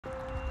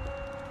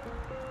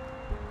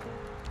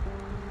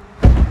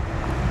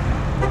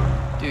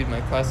Dude,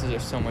 my classes are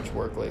so much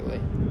work lately.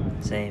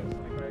 Same.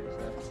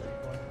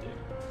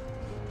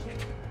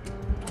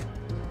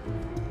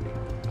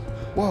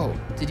 Whoa,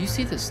 did you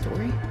see this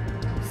story?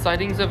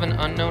 Sightings of an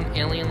unknown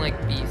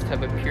alien-like beast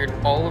have appeared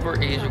all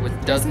over Asia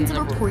with dozens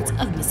of reports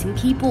of missing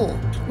people.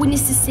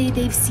 Witnesses say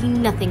they've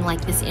seen nothing like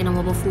this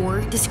animal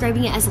before,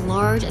 describing it as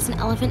large as an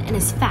elephant and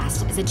as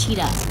fast as a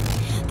cheetah.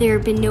 There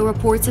have been no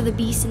reports of the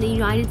beast in the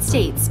United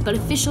States, but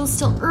officials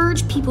still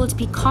urge people to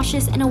be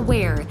cautious and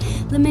aware,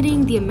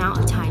 limiting the amount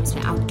of time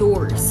spent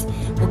outdoors.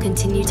 We'll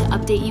continue to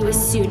update you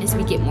as soon as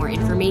we get more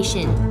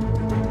information.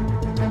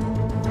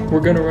 We're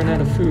gonna run out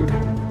of food.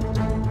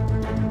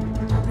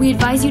 We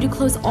advise you to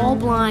close all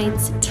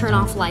blinds, turn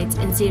off lights,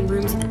 and stay in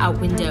rooms without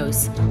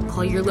windows.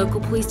 Call your local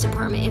police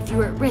department if you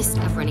are at risk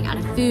of running out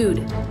of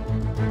food.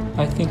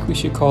 I think we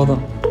should call them.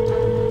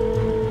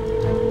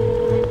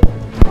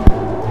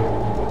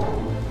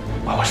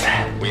 What was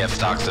that? We have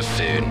stocks of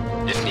food.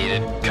 If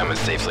needed, come as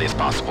safely as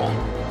possible.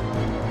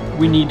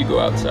 We need to go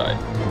outside.